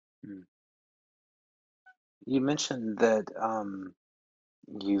Mm. You mentioned that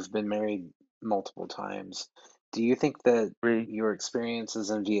you've been married multiple times. Do you think that Three. your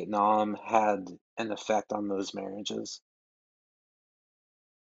experiences in Vietnam had an effect on those marriages?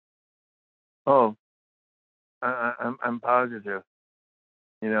 Oh, I'm positive.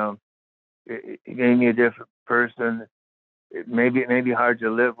 You know, it gave me a different person. It may be hard to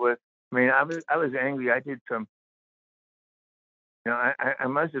live with. I mean, I was angry. I did some. I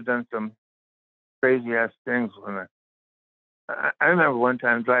must have done some crazy ass things when I remember one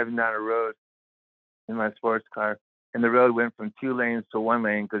time driving down a road in my sports car, and the road went from 2 lanes to 1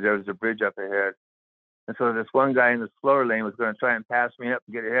 lane because there was a bridge up ahead. And so this one guy in the slower lane was going to try and pass me up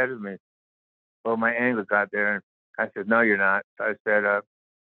and get ahead of me. Well, my anger got there, and I said, "No, you're not." So I sped up.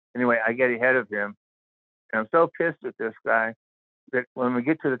 Anyway, I get ahead of him, and I'm so pissed at this guy that when we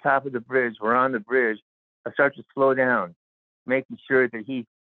get to the top of the bridge, we're on the bridge, I start to slow down, making sure that he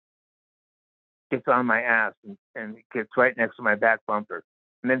gets on my ass and gets right next to my back bumper.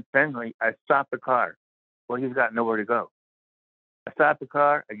 And then finally, I stop the car. Well, he's got nowhere to go. I stop the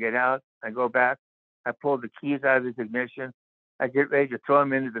car. I get out. I go back. I pull the keys out of his ignition. I get ready to throw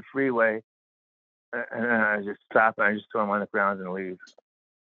him into the freeway. And then I just stop and I just throw him on the ground and leave.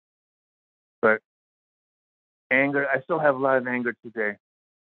 But anger, I still have a lot of anger today.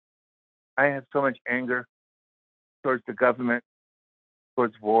 I have so much anger towards the government,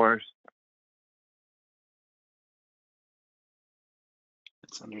 towards wars.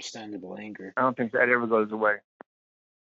 It's understandable anger. I don't think that ever goes away.